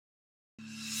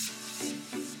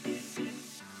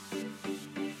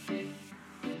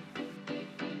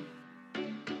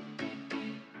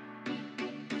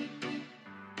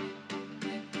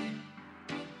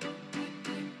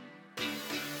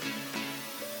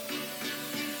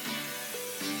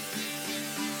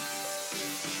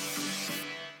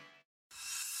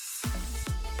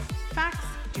Facts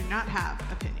do not have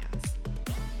opinions.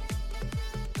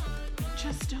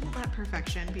 Just don't let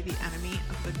perfection be the enemy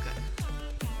of the good.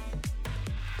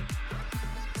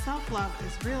 Self-love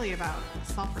is really about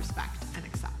self-respect and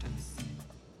acceptance.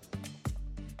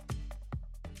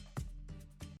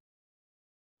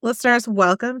 Listeners,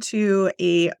 welcome to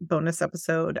a bonus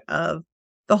episode of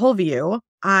The Whole View.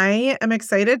 I am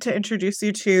excited to introduce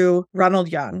you to Ronald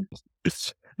Young.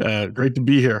 It's great to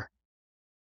be here.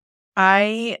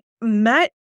 I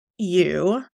met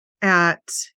you at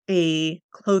a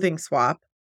clothing swap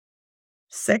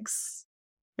 6,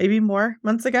 maybe more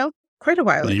months ago. Quite a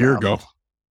while ago. A year ago.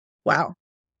 Wow.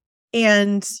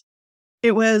 And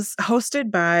it was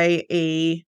hosted by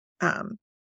a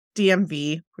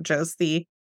DMV, which is the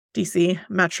DC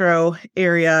metro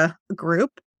area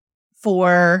group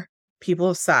for people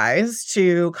of size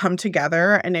to come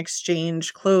together and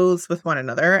exchange clothes with one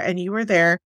another. And you were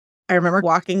there. I remember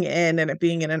walking in and it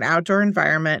being in an outdoor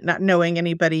environment, not knowing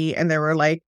anybody. And there were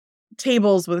like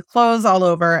tables with clothes all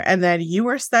over. And then you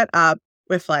were set up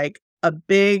with like a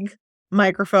big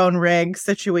microphone rig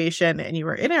situation and you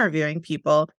were interviewing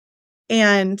people.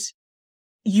 And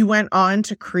you went on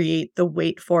to create the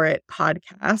Wait For It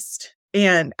podcast.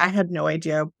 And I had no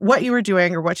idea what you were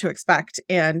doing or what to expect.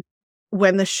 And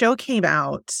when the show came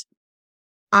out,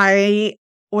 I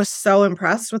was so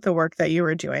impressed with the work that you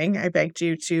were doing. I begged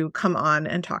you to come on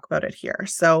and talk about it here.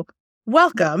 So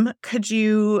welcome. Could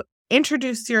you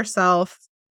introduce yourself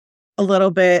a little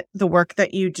bit, the work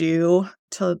that you do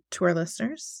to our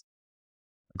listeners?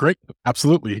 Great.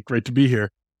 Absolutely. Great to be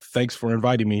here. Thanks for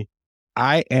inviting me.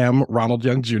 I am Ronald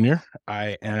Young Jr.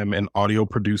 I am an audio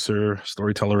producer,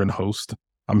 storyteller, and host.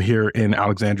 I'm here in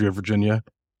Alexandria, Virginia,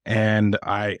 and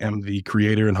I am the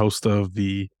creator and host of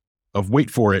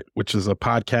Wait For It, which is a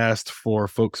podcast for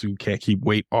folks who can't keep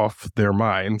weight off their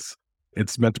minds.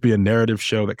 It's meant to be a narrative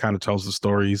show that kind of tells the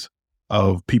stories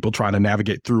of people trying to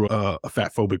navigate through a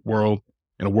fat-phobic world,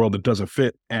 in a world that doesn't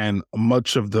fit. And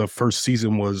much of the first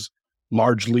season was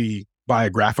largely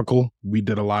biographical. We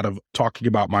did a lot of talking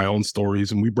about my own stories,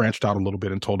 and we branched out a little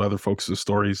bit and told other folks'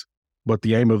 stories. But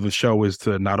the aim of the show is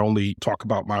to not only talk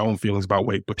about my own feelings about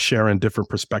weight, but sharing different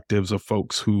perspectives of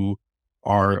folks who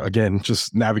are, again,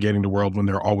 just navigating the world when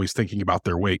they're always thinking about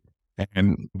their weight.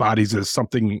 And bodies is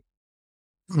something,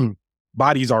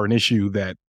 bodies are an issue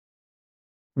that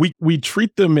we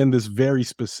treat them in this very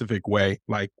specific way,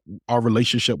 like our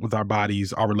relationship with our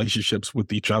bodies, our relationships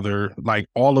with each other, like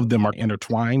all of them are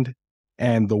intertwined.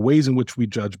 And the ways in which we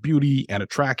judge beauty and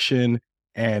attraction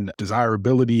and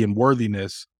desirability and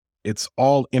worthiness, it's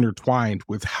all intertwined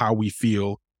with how we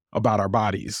feel about our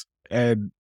bodies.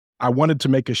 And I wanted to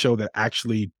make a show that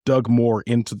actually dug more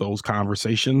into those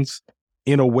conversations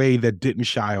in a way that didn't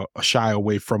shy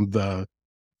away from the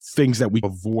things that we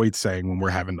avoid saying when we're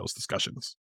having those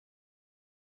discussions.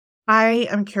 I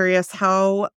am curious,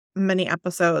 how many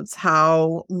episodes,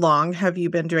 how long have you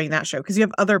been doing that show? Because you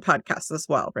have other podcasts as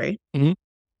well, right? Mm-hmm.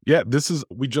 Yeah,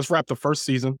 we just wrapped the first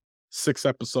season, 6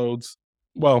 episodes.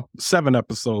 Well, 7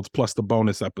 episodes plus the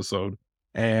bonus episode.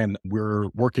 And we're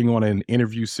working on an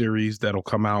interview series that'll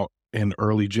come out in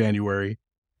early January.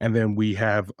 And then we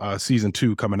have season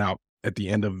 2 coming out at the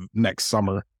end of next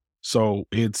summer. So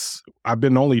I've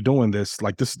been only doing this,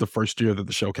 like this is the first year that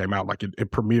the show came out, like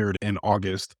it premiered in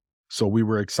August. So we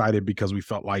were excited because we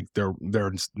felt like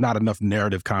there's not enough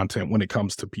narrative content when it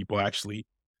comes to people actually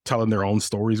telling their own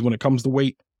stories when it comes to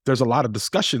weight. There's a lot of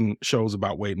discussion shows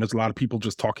about weight, and there's a lot of people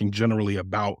just talking generally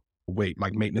about weight,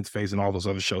 like Maintenance Phase and all those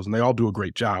other shows, and they all do a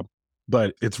great job.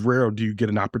 But it's rare do you get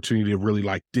an opportunity to really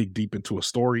like dig deep into a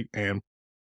story. And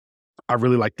I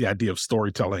really like the idea of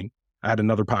storytelling. I had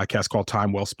another podcast called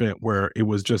Time Well Spent where it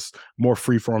was just more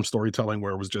free-form storytelling,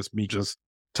 where it was just me just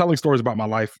telling stories about my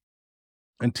life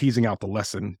and teasing out the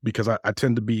lesson, because I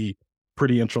tend to be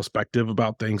pretty introspective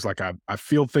about things. Like I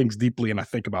feel things deeply and I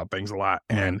think about things a lot,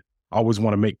 and I always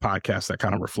want to make podcasts that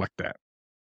kind of reflect that.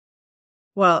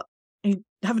 Well, you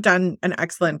have done an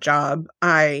excellent job.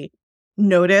 I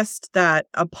noticed that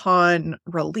upon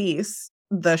release,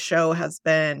 the show has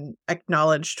been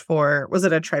acknowledged for, was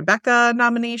it a Tribeca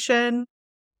nomination?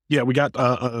 Yeah, we got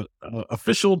a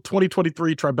official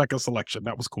 2023 Tribeca selection.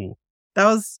 That was cool. That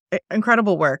was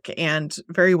incredible work and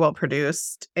very well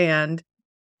produced. And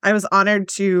I was honored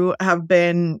to have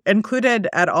been included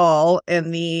at all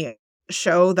in the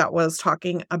show that was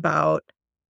talking about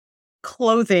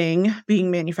clothing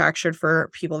being manufactured for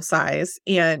people of size.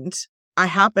 And I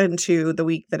happened to, the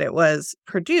week that it was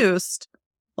produced,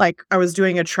 like I was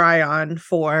doing a try-on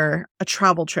for a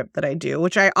travel trip that I do,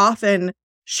 which I often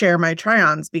share my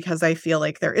try-ons because I feel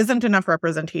like there isn't enough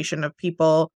representation of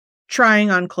people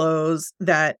trying on clothes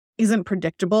that isn't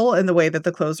predictable in the way that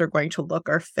the clothes are going to look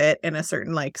or fit in a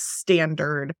certain like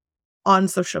standard on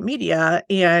social media.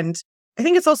 And I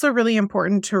think it's also really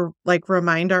important to like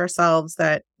remind ourselves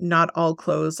that not all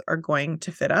clothes are going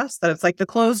to fit us, that it's like the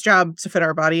clothes job to fit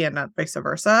our body and not vice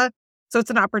versa. So it's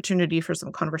an opportunity for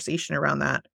some conversation around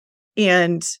that.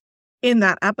 And in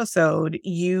that episode,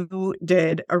 you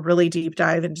did a really deep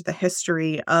dive into the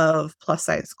history of plus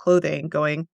size clothing,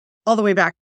 going all the way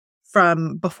back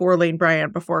from before Lane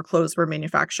Bryant, before clothes were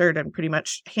manufactured and pretty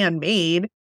much handmade,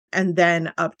 and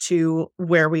then up to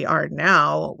where we are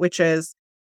now, which is,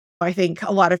 I think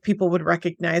a lot of people would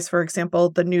recognize, for example,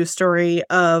 the news story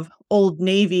of Old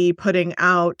Navy putting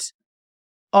out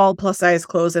all plus size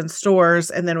clothes in stores.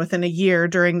 And then within a year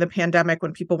during the pandemic,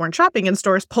 when people weren't shopping in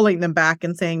stores, pulling them back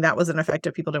and saying that was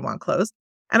ineffective. People didn't want clothes.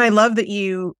 And I love that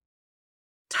you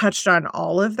touched on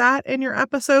all of that in your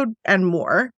episode and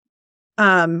more.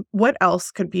 What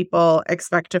else could people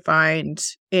expect to find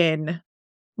in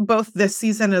both this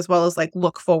season as well as like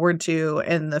look forward to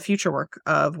in the future work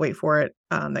of Wait For It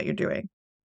that you're doing?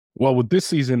 Well, with this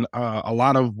season, a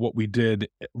lot of what we did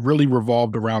really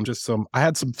revolved around I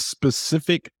had some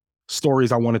specific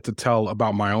stories I wanted to tell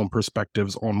about my own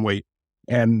perspectives on weight.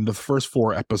 And the first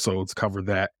 4 episodes cover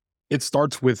that. It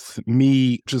starts with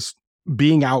me just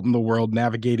being out in the world,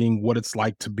 navigating what it's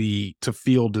like to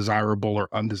feel desirable or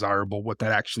undesirable, what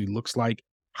that actually looks like,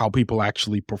 how people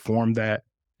actually perform that.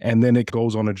 And then it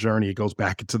goes on a journey. It goes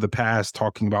back into the past,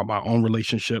 talking about my own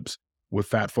relationships with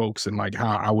fat folks and like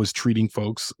how I was treating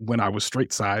folks when I was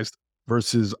straight sized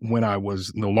versus when I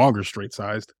was no longer straight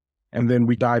sized. And then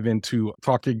we dive into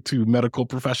talking to medical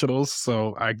professionals.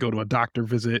 So I go to a doctor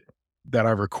visit that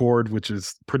I record, which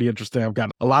is pretty interesting. I've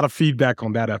got a lot of feedback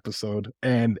on that episode.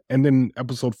 And then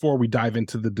episode 4, we dive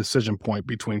into the decision point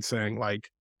between saying like,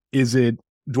 is it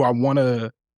do I want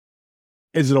to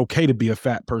is it okay to be a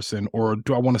fat person, or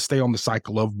do I want to stay on the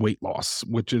cycle of weight loss,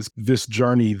 which is this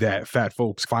journey that fat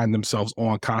folks find themselves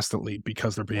on constantly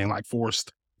because they're being like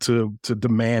forced to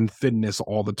demand thinness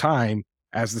all the time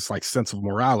as this like sense of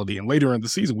morality. And later in the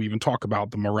season, we even talk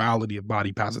about the morality of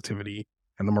body positivity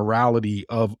and the morality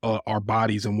of our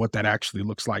bodies and what that actually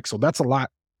looks like. So that's a lot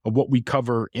of what we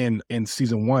cover in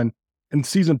season 1. In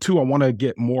season 2, I want to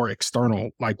get more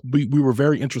external. Like we were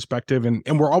very introspective, and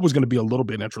we're always going to be a little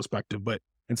bit introspective, but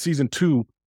in season 2,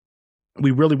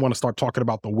 we really want to start talking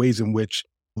about the ways in which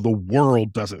the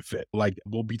world doesn't fit. Like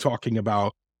we'll be talking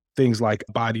about things like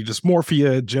body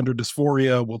dysmorphia, gender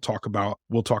dysphoria. We'll talk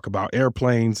about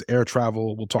airplanes, air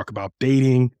travel. We'll talk about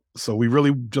dating. So we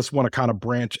really just want to kind of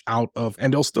branch out of,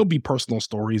 and there'll still be personal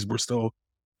stories. We're still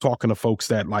talking to folks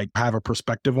that like have a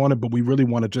perspective on it, but we really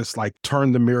want to just like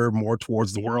turn the mirror more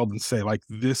towards the world and say like,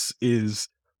 this is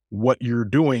what you're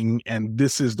doing and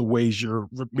this is the ways you're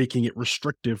making it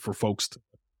restrictive for folks to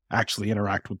actually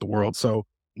interact with the world. So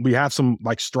we have some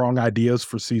like strong ideas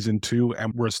for season 2,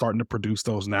 and we're starting to produce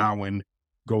those now and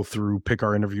go through, pick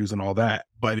our interviews and all that.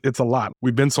 But it's a lot.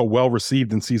 We've been so well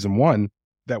received in season 1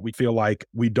 that we feel like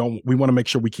we want to make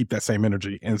sure we keep that same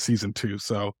energy in season 2.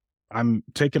 So I'm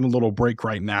taking a little break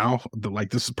right now.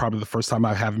 This is probably the first time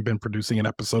I haven't been producing an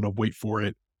episode of Wait For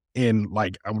It in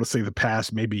like, I want to say the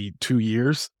past maybe 2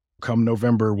 years. Come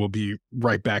November, we'll be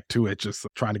right back to it, just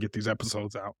trying to get these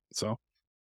episodes out. So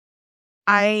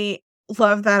I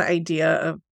love that idea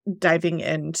of diving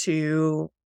into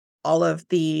all of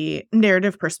the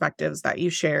narrative perspectives that you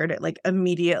shared. It like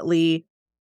immediately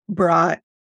brought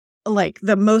like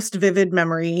the most vivid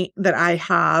memory that I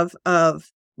have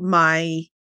of my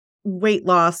weight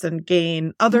loss and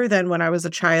gain, other than when I was a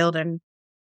child and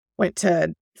went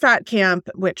to fat camp,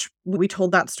 which we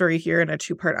told that story here in a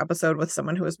 2-part episode with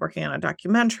someone who was working on a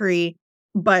documentary.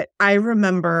 But I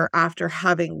remember after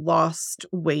having lost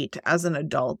weight as an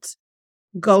adult,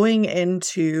 going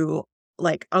into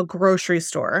like a grocery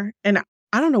store, and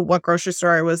I don't know what grocery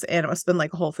store I was in. It must have been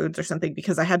like Whole Foods or something,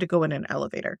 because I had to go in an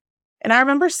elevator. And I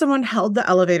remember someone held the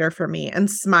elevator for me and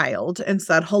smiled and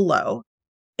said hello.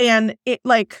 And it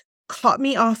like caught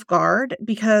me off guard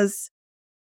because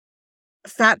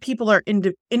fat people are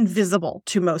invisible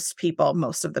to most people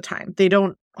most of the time. They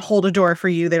don't hold a door for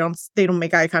you. They don't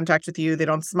make eye contact with you. They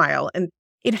don't smile. And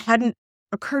it hadn't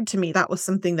occurred to me that was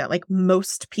something that like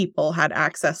most people had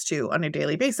access to on a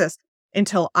daily basis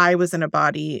until I was in a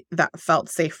body that felt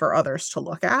safe for others to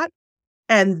look at.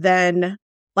 And then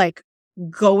like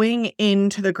going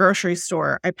into the grocery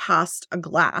store, I passed a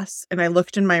glass and I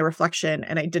looked in my reflection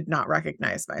and I did not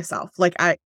recognize myself. Like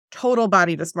total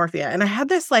body dysmorphia. And I had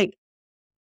this like,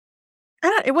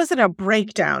 it wasn't a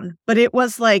breakdown, but it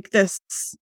was like this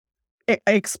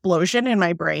explosion in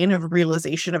my brain of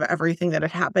realization of everything that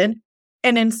had happened.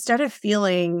 And instead of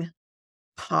feeling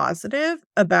positive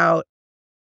about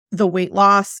the weight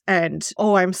loss and,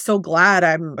 oh, I'm so glad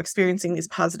I'm experiencing these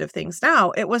positive things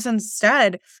now, it was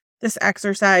instead this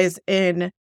exercise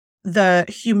in the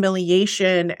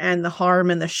humiliation and the harm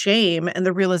and the shame and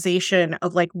the realization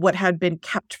of like what had been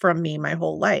kept from me my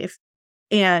whole life.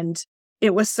 And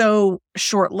it was so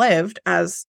short-lived,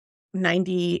 as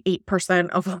 98%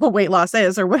 of all weight loss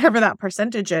is, or whatever that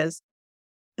percentage is,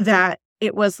 that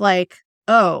it was like,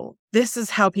 oh, this is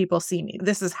how people see me.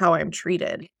 This is how I'm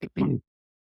treated.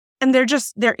 And there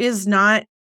is not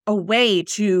a way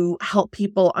to help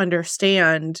people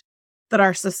understand that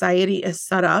our society is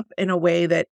set up in a way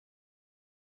that,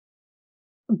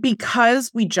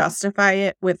 because we justify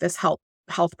it with this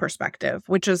health perspective,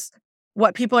 which is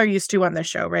what people are used to on this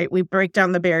show, right? We break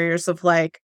down the barriers of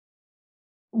like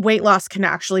weight loss can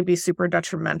actually be super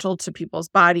detrimental to people's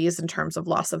bodies in terms of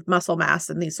loss of muscle mass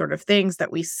and these sort of things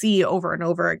that we see over and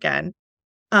over again.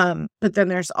 But then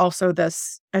there's also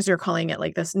this, as you're calling it,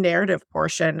 like this narrative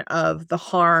portion of the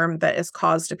harm that is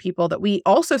caused to people that we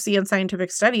also see in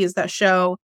scientific studies that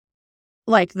show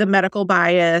like the medical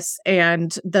bias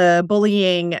and the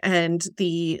bullying and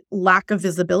the lack of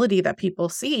visibility that people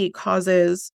see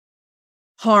causes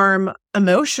harm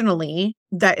emotionally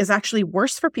that is actually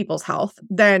worse for people's health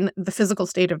than the physical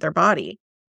state of their body.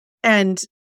 And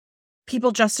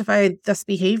people justify this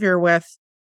behavior with,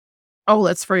 oh,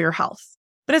 it's for your health.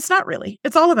 But it's not really.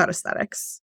 It's all about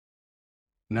aesthetics.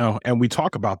 No, and we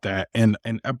talk about that in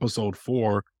episode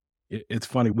 4. It's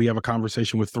funny. We have a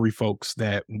conversation with 3 folks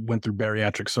that went through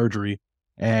bariatric surgery,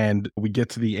 and we get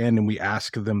to the end and we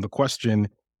ask them the question,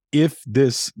 if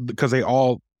this, because they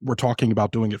all were talking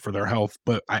about doing it for their health,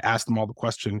 but I asked them all the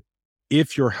question,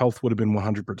 if your health would have been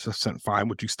 100% fine,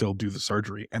 would you still do the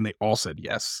surgery? And they all said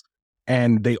yes.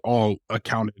 And they all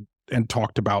accounted and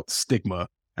talked about stigma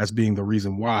as being the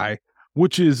reason why,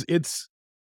 which is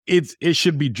it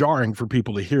should be jarring for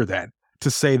people to hear that, to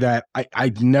say that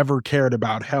I never cared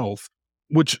about health,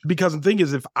 which, because the thing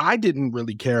is, if I didn't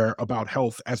really care about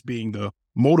health as being the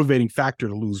motivating factor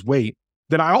to lose weight,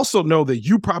 then I also know that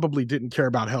you probably didn't care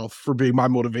about health for being my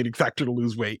motivating factor to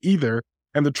lose weight either.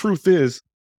 And the truth is,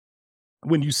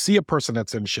 when you see a person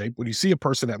that's in shape, when you see a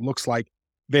person that looks like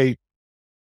they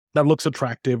that looks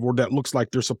attractive or that looks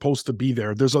like they're supposed to be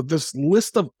there, there's this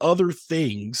list of other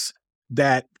things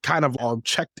that kind of are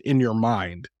checked in your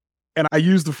mind. And I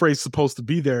use the phrase supposed to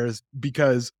be there is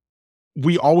because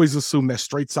we always assume that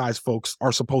straight size folks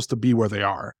are supposed to be where they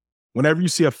are. Whenever you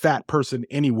see a fat person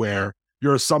anywhere,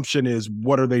 your assumption is,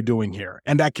 what are they doing here?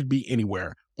 And that could be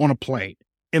anywhere, on a plane,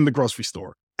 in the grocery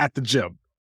store, at the gym,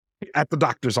 at the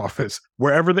doctor's office,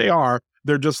 wherever they are,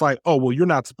 they're just like, oh, well, you're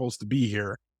not supposed to be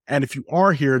here. And if you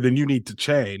are here, then you need to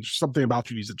change. Something about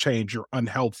you needs to change. You're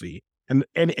unhealthy. And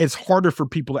it's harder for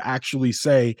people to actually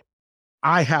say,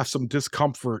 I have some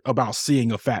discomfort about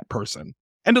seeing a fat person.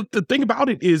 And the thing about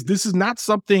it is, this is not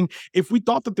something, if we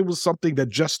thought that there was something that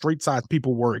just straight size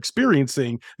people were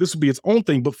experiencing, this would be its own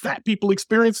thing. But fat people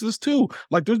experience this too.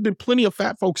 Like, there's been plenty of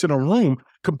fat folks in a room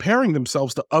comparing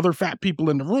themselves to other fat people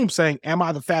in the room, saying, am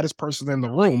I the fattest person in the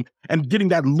room? And getting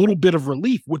that little bit of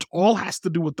relief, which all has to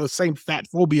do with the same fat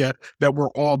phobia that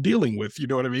we're all dealing with. You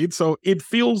know what I mean? So it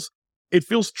feels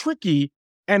tricky.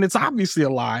 And it's obviously a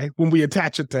lie when we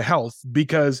attach it to health,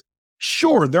 because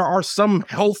sure, there are some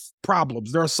health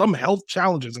problems. There are some health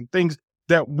challenges and things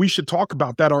that we should talk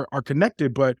about that are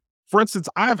connected. But for instance,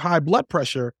 I have high blood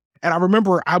pressure. And I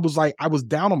remember I was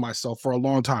down on myself for a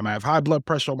long time. I have high blood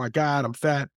pressure. Oh my God, I'm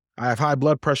fat. I have high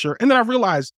blood pressure. And then I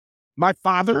realized my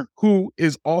father, who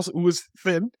is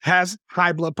thin, has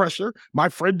high blood pressure. My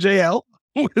friend JL,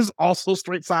 who is also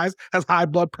straight size, has high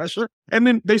blood pressure. And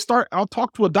then I'll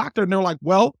talk to a doctor and they're like,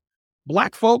 well,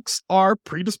 Black folks are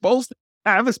predisposed to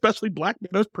have, especially Black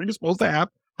men are predisposed to have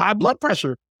high blood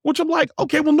pressure, which I'm like,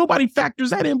 okay, well, nobody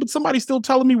factors that in, but somebody's still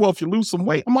telling me, well, if you lose some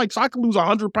weight, I'm like, so I can lose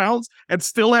 100 pounds and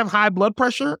still have high blood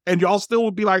pressure? And y'all still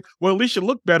would be like, well, at least you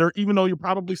look better, even though you're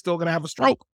probably still going to have a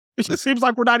stroke. It just seems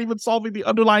like we're not even solving the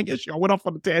underlying issue. I went off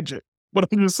on a tangent, but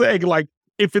I'm just saying, like,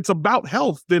 if it's about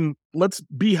health, then let's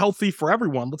be healthy for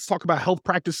everyone. Let's talk about health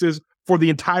practices for the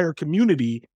entire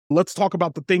community. Let's talk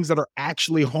about the things that are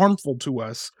actually harmful to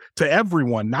us, to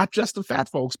everyone, not just to fat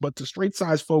folks, but to straight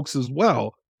size folks as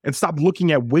well. And stop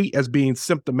looking at weight as being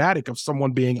symptomatic of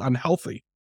someone being unhealthy.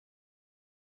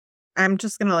 I'm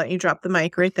just going to let you drop the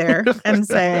mic right there and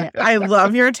say, I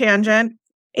love your tangent.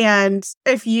 And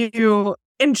if you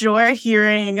enjoy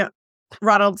hearing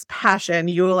Ronald's passion,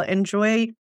 you will enjoy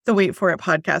the Wait For It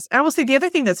podcast. And I will say the other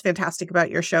thing that's fantastic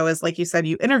about your show is, like you said,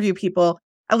 you interview people.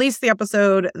 At least the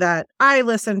episode that I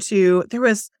listened to, there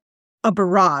was a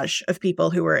barrage of people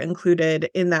who were included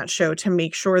in that show to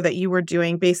make sure that you were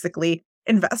doing basically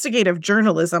investigative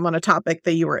journalism on a topic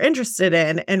that you were interested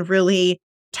in and really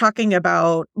talking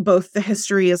about both the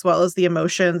history as well as the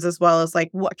emotions, as well as like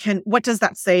what does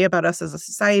that say about us as a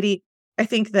society. I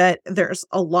think that there's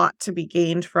a lot to be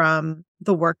gained from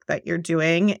the work that you're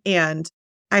doing, and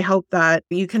I hope that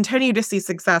you continue to see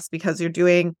success because you're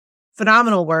doing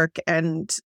phenomenal work.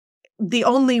 And the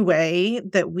only way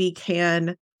that we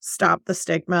can stop the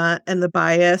stigma and the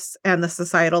bias and the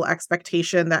societal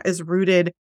expectation that is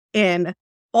rooted in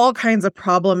all kinds of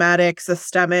problematic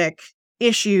systemic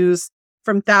issues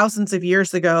from thousands of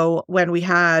years ago, when we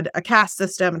had a caste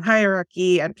system and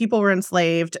hierarchy and people were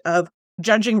enslaved, of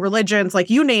judging religions,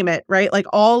 like you name it, right? Like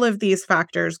all of these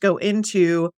factors go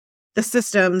into the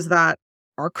systems that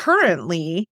are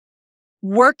currently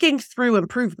working through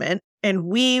improvement. And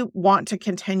we want to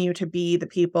continue to be the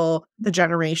people, the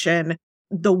generation,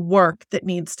 the work that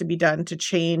needs to be done to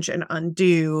change and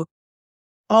undo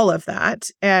all of that.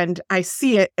 And I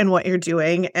see it in what you're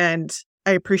doing, and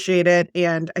I appreciate it.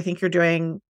 And I think you're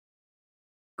doing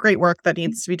great work that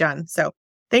needs to be done. So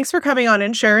thanks for coming on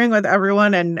and sharing with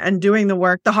everyone and doing the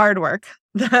work, the hard work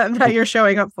that you're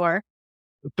showing up for.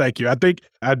 Thank you. I think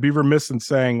I'd be remiss in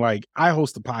saying, like, I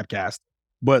host a podcast,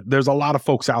 but there's a lot of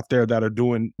folks out there that are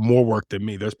doing more work than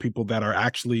me. There's people that are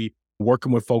actually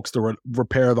working with folks to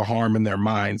repair the harm in their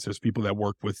minds. There's people that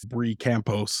work with Bree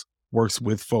Campos, works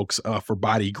with folks for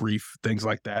body grief, things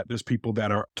like that. There's people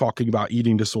that are talking about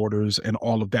eating disorders and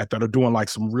all of that are doing like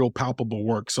some real palpable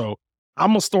work. So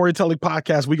I'm a storytelling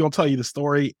podcast. We're going to tell you the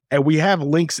story, and we have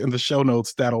links in the show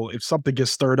notes that'll, if something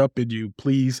gets stirred up in you,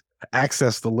 please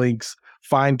access the links,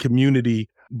 find community.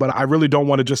 But I really don't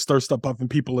want to just stir stuff up in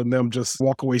people and them just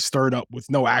walk away stirred up with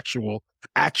no actual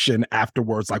action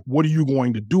afterwards. Like, what are you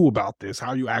going to do about this? How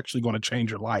are you actually going to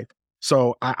change your life?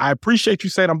 So I appreciate you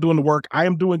saying I'm doing the work. I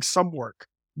am doing some work,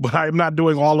 but I am not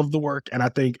doing all of the work. And I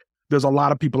think there's a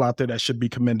lot of people out there that should be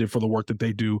commended for the work that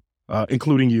they do,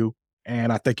 including you.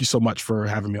 And I thank you so much for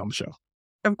having me on the show.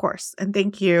 Of course. And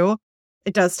thank you.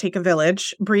 It does take a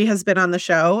village. Bree has been on the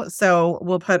show, so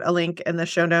we'll put a link in the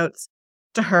show notes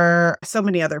to her. So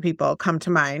many other people come to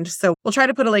mind. So we'll try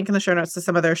to put a link in the show notes to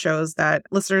some of their shows that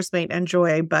listeners might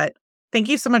enjoy. But thank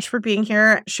you so much for being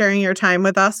here, sharing your time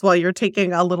with us while you're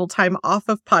taking a little time off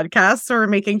of podcasts or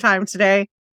making time today.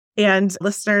 And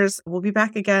listeners, we'll be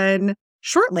back again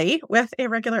shortly with a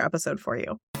regular episode for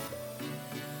you.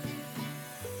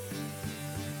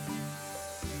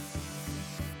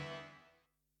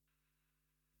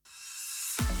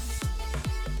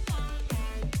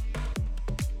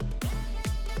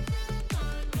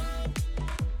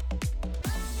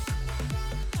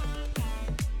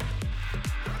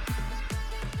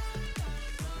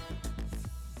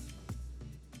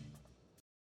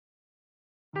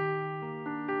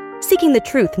 Seeking the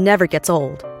truth never gets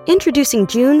old. Introducing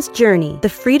June's Journey, the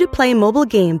free-to-play mobile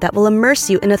game that will immerse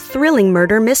you in a thrilling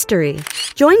murder mystery.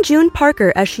 Join June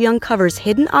Parker as she uncovers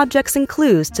hidden objects and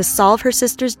clues to solve her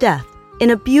sister's death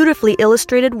in a beautifully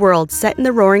illustrated world set in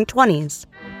the Roaring '20s.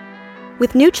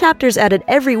 With new chapters added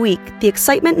every week, the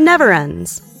excitement never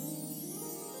ends.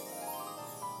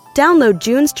 Download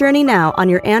June's Journey now on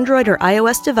your Android or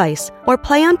iOS device, or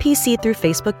play on PC through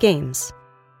Facebook Games.